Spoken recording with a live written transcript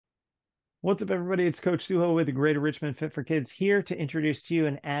What's up, everybody? It's Coach Suho with the Greater Richmond Fit for Kids here to introduce to you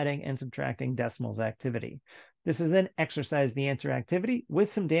an adding and subtracting decimals activity. This is an exercise the answer activity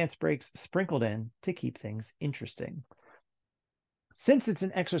with some dance breaks sprinkled in to keep things interesting. Since it's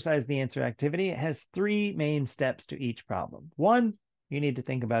an exercise the answer activity, it has three main steps to each problem. One, you need to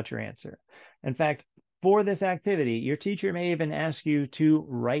think about your answer. In fact, for this activity, your teacher may even ask you to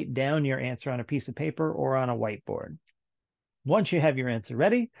write down your answer on a piece of paper or on a whiteboard. Once you have your answer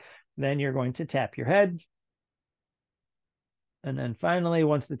ready, then you're going to tap your head. And then finally,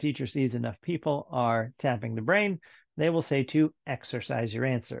 once the teacher sees enough people are tapping the brain, they will say to exercise your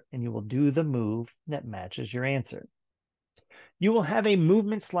answer, and you will do the move that matches your answer. You will have a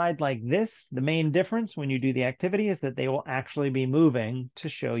movement slide like this. The main difference when you do the activity is that they will actually be moving to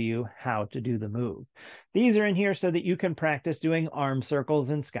show you how to do the move. These are in here so that you can practice doing arm circles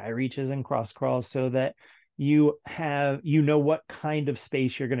and sky reaches and cross crawls so that you know what kind of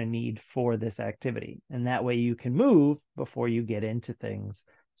space you're going to need for this activity. And that way you can move before you get into things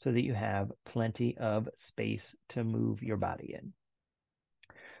so that you have plenty of space to move your body in.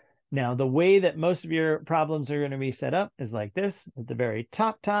 Now, the way that most of your problems are going to be set up is like this. At the very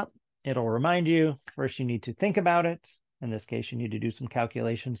top, it'll remind you, first you need to think about it. In this case, you need to do some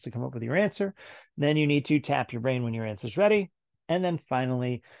calculations to come up with your answer. Then you need to tap your brain when your answer is ready. And then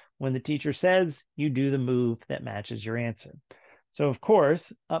finally, when the teacher says, you do the move that matches your answer. So of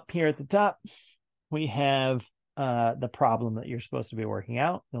course, up here at the top, we have the problem that you're supposed to be working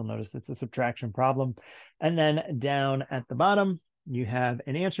out. You'll notice it's a subtraction problem. And then down at the bottom, you have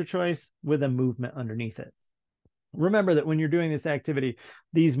an answer choice with a movement underneath it. Remember that when you're doing this activity,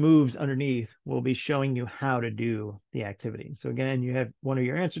 these moves underneath will be showing you how to do the activity. So again, you have one of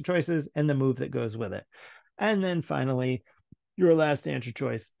your answer choices and the move that goes with it. And then finally, your last answer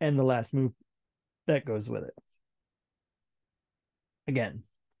choice and the last move that goes with it. Again,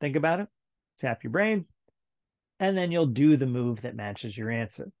 think about it, tap your brain, and then you'll do the move that matches your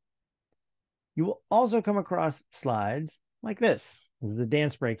answer. You will also come across slides like this. This is a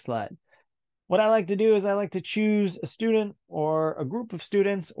dance break slide. What I like to do is I like to choose a student or a group of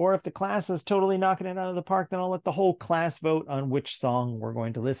students, or if the class is totally knocking it out of the park, then I'll let the whole class vote on which song we're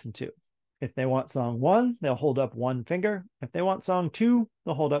going to listen to. If they want song 1, they'll hold up 1 finger. If they want song 2,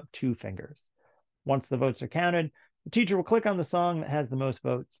 they'll hold up 2 fingers. Once the votes are counted, the teacher will click on the song that has the most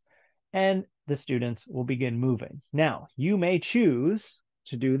votes, and the students will begin moving. Now, you may choose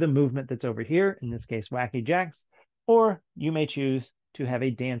to do the movement that's over here, in this case, Wacky Jacks, or you may choose to have a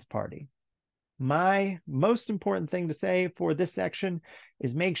dance party. My most important thing to say for this section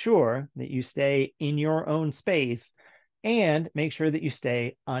is make sure that you stay in your own space and make sure that you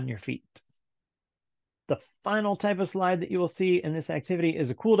stay on your feet. The final type of slide that you will see in this activity is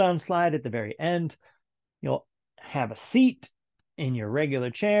a cool down slide at the very end. You'll have a seat in your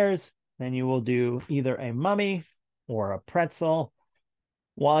regular chairs. Then you will do either a mummy or a pretzel.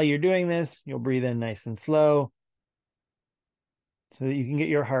 While you're doing this, you'll breathe in nice and slow so that you can get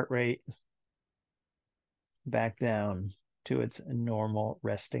your heart rate back down to its normal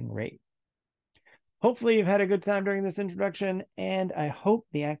resting rate. Hopefully you've had a good time during this introduction, and I hope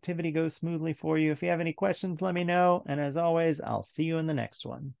the activity goes smoothly for you. If you have any questions, let me know. And as always, I'll see you in the next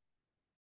one.